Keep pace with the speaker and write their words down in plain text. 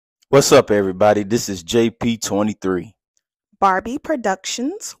What's up, everybody? This is JP23. Barbie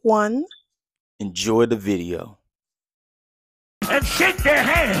Productions 1. Enjoy the video. And shake their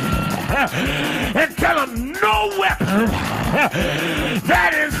hand and tell them no weapon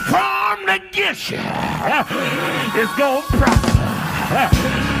that is formed against you is going to prosper.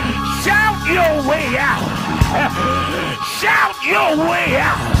 Shout your way out. Shout your way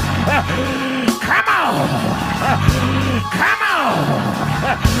out. Come on. Come on.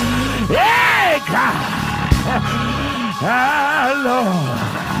 Hey, God. Ah, Lord.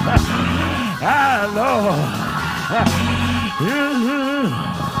 Ah, Lord.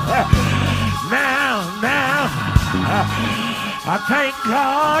 Now, I thank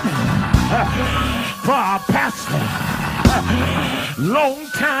God for our pastor,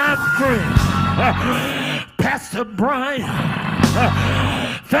 long-time friend, Pastor Brian.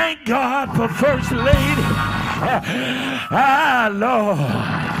 Thank God for First Lady. Ah, Lord.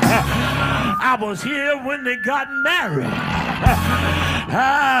 I was here when they got married.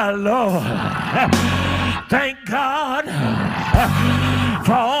 Ah, Lord. Thank God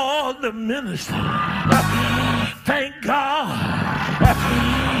for all the ministers. Thank God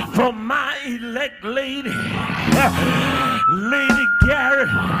for my elect lady, Lady Garrett.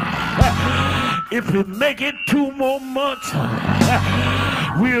 If we make it 2 more months,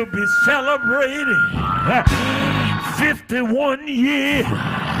 we'll be celebrating 51 years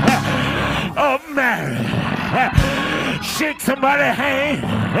of marriage. Shake somebody's hand.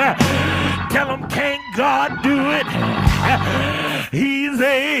 Tell them, can't God do it? He's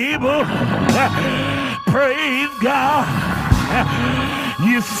able. Praise God.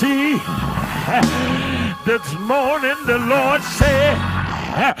 You see, this morning the Lord said,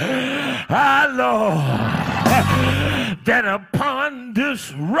 "Ah, Lord, that upon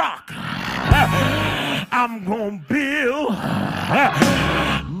this rock I'm going to build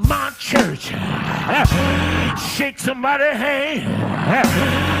my church." Shake somebody's hand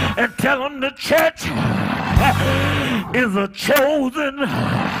and tell them the church is a chosen,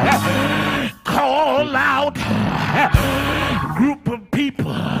 call out group of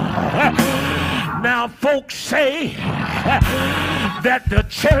people. Now folks say that the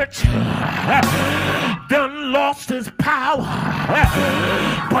church done lost its power,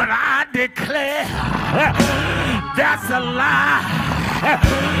 but I declare that's a lie,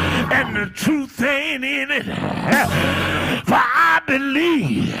 and the truth ain't in it. For I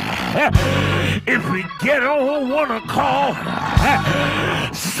believe if we get on one accord,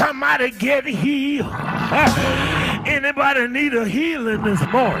 somebody get healed. Anybody need a healing this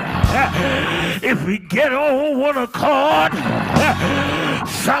morning? If we get on one accord,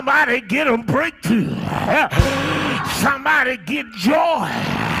 somebody get a breakthrough. Somebody get joy.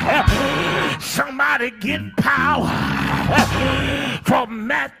 Somebody get power. From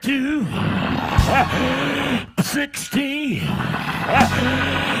Matthew 16,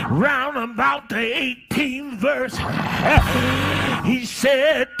 round about the 18th verse, he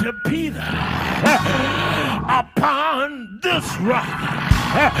said to Peter, "Upon this rock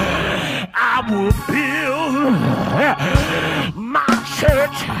I will build my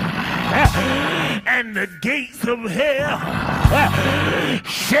church, and the gates of hell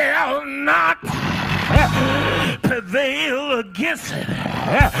shall not prevail against it."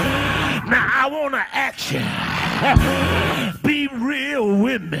 Now I want to ask you, be real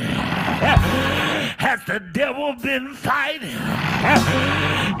with me. Has the devil been fighting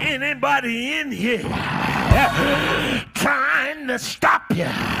anybody in here trying to stop you?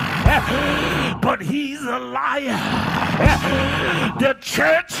 But he's a liar. The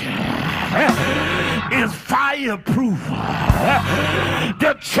church is fireproof.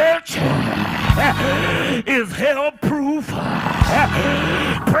 The church is hell-proof.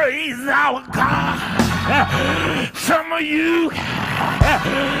 Praise our God. Some of you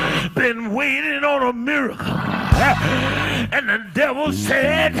been waiting on a miracle, and the devil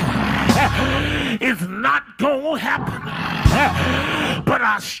said it's not gonna happen. But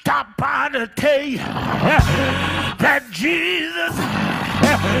I stopped by to tell you that Jesus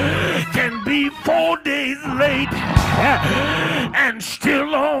can be 4 days late and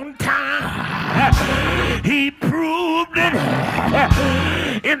still on time. He proved it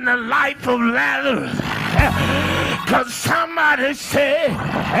in the life of Lazarus, because somebody said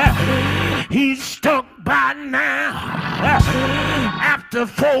he's stuck by now. After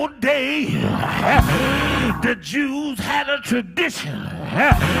 4 days, the Jews had a tradition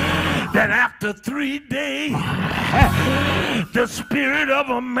that after 3 days, the spirit of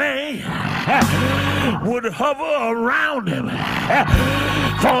a man would hover around him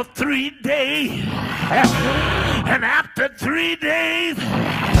for 3 days. And after 3 days,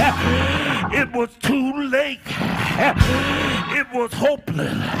 It was too late. It was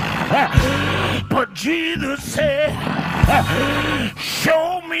hopeless. But Jesus said,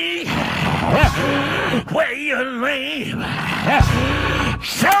 show me where you're lame.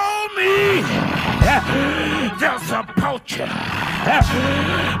 Show me there's a poacher.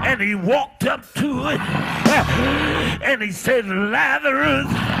 And he walked up to it and he said, Lazarus,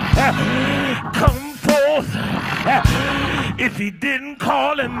 come forth. If he didn't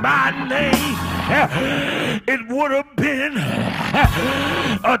call him by name, it would have been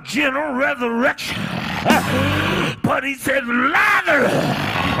a general resurrection. But he said, Lazarus,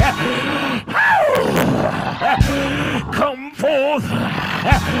 come forth.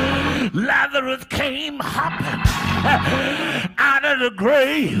 Lazarus came hopping out of the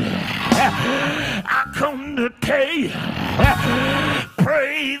grave. I come to tell you,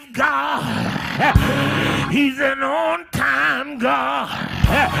 praise God, he's an on-time God.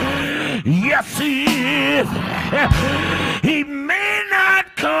 Yes, he is. He may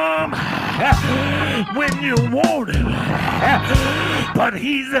not come when you want him, but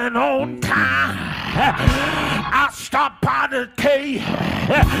he's an on-time. I stop by to tell you,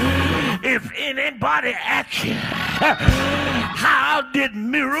 if anybody asks you, how did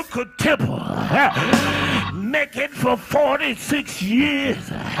Miracle Temple make it for 46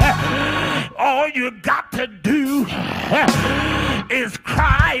 years? All you got to do is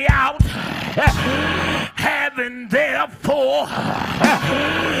cry out, having therefore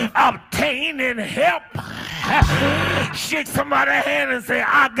obtaining help. Shake somebody's hand and say,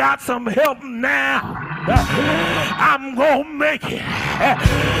 I got some help now. I'm gonna make it.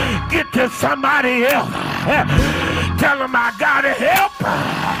 Get to somebody else. Tell them I got help.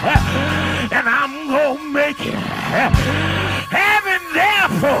 And I'm gonna make it. Having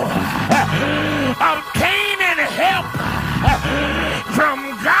therefore obtaining help from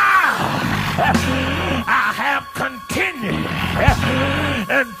God, I have continued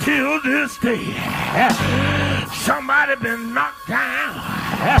until this day. Somebody been knocked down.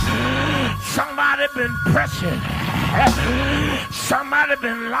 Somebody been pressured. Somebody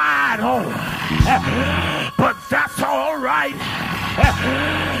been lied on. But that's all right.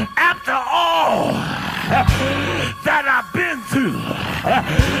 After all that I've been through,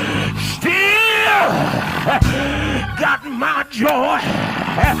 still got my joy.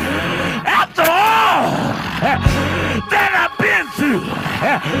 After all that I've been through,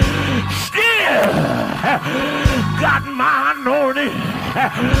 still got my anointing.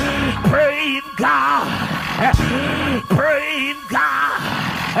 Praise God. Praise God.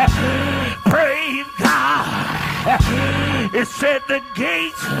 Praise God. It said the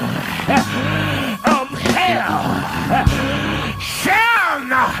gates of hell shall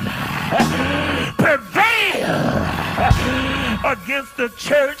not prevail against the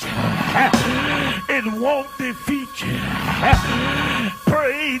church. It won't defeat you.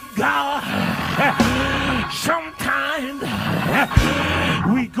 Praise God. Sometimes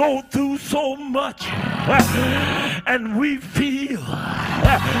we go through so much and we feel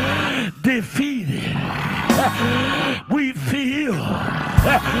defeated. We feel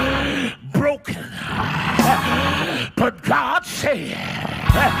broken. But God said,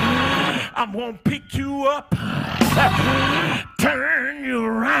 I'm going to pick you up, turn you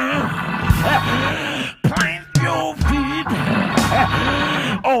around, plant your feet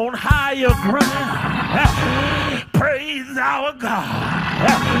on higher ground. Praise our God.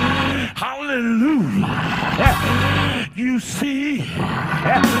 Hallelujah. You see,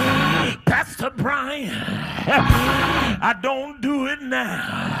 Pastor Brian, I don't do it now,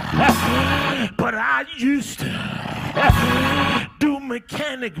 but I used to do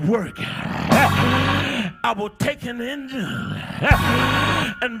mechanic work. I would take an engine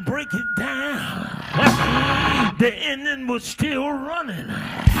and break it down. The engine was still running,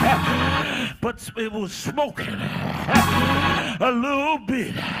 but it was smoking a little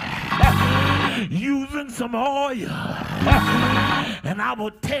bit, using some oil. And I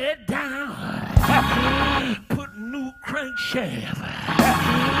would tear it down, put new crankshaft,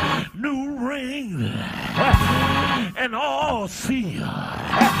 new rings, and all seal.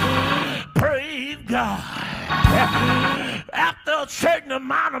 Praise God. After a certain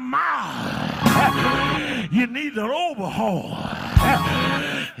amount of miles, you need an overhaul.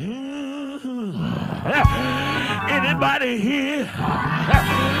 Anybody here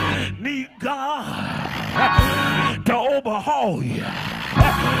need God to overhaul you?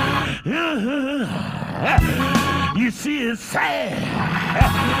 You see, it's sad,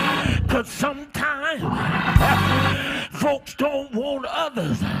 because sometimes folks don't want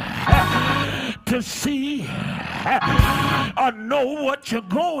others to see or know what you're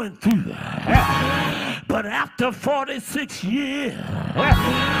going through. But after 46 years,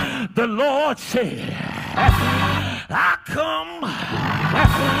 the Lord said, I come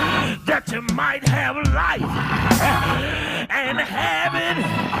that you might have life and have it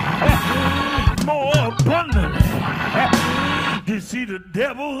more abundantly. You see, the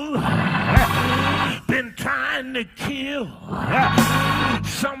devil been trying to kill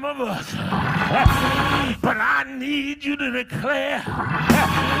some of us, but I need you to declare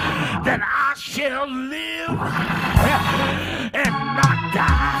that I shall live and not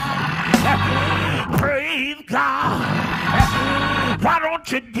die. Praise God. Why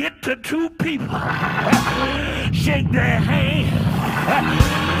don't you get to two people, shake their hand,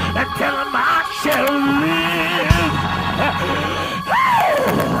 and tell them I shall live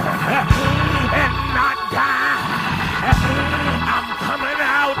and not die. I'm coming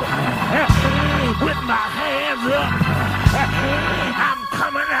out with my hands up. I'm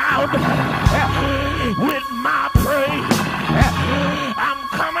coming out with my praise. I'm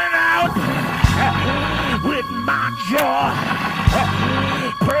coming out with my joy.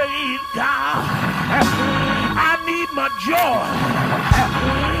 Praise God. I need my joy.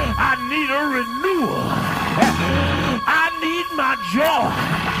 I need a renewal. I need my joy.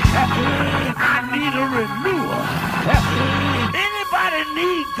 I need a renewal. Anybody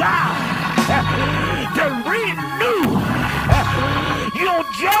need God to renew your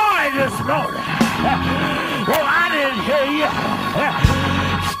joy this morning? Oh, I didn't hear you.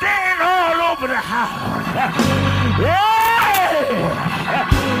 Stand all over the house. Hey!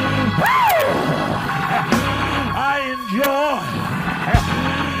 I enjoy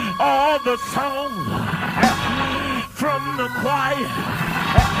all the songs from the choir,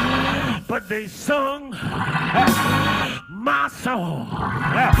 but they sung my song.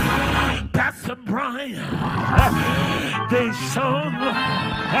 Pastor Brian, they sung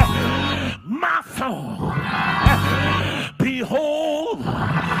my song. Behold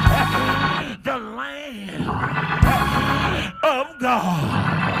the Lamb of God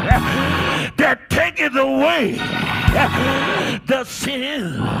that taketh away the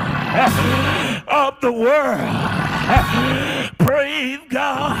sin of the world. Praise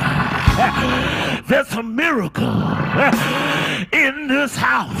God. There's a miracle in this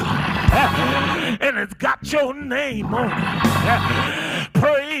house, and it's got your name on it.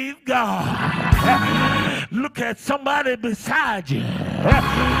 Praise God. Look at somebody beside you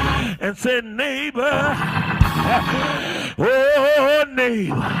and say, neighbor, oh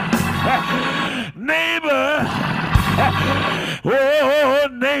neighbor, neighbor, oh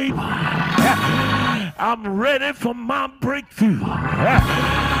neighbor, I'm ready for my breakthrough.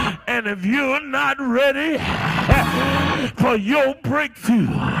 And if you're not ready for your breakthrough,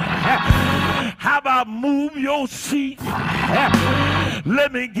 how about move your seat?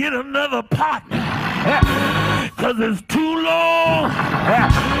 Let me get another partner, because it's too long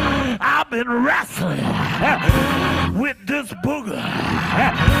I've been wrestling with this booger.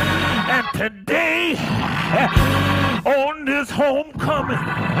 And today, on this homecoming,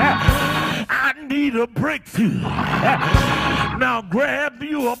 I need a breakthrough. Now grab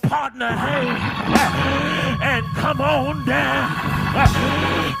you a partner hand and come on down.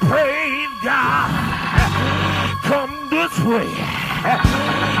 Praise God. Come this way.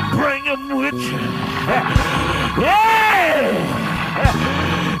 Bring him with you. Yeah!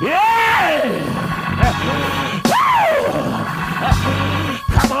 Yeah! Woo!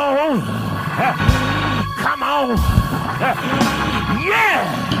 Come on. Come on. Yeah!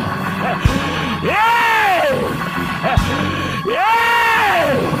 Yeah!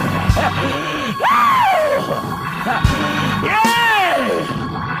 Yeah! Woo! Yeah!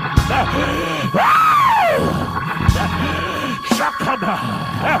 Woo!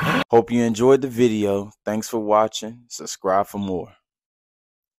 Hope you enjoyed the video. Thanks for watching. Subscribe for more.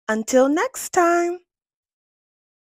 Until next time.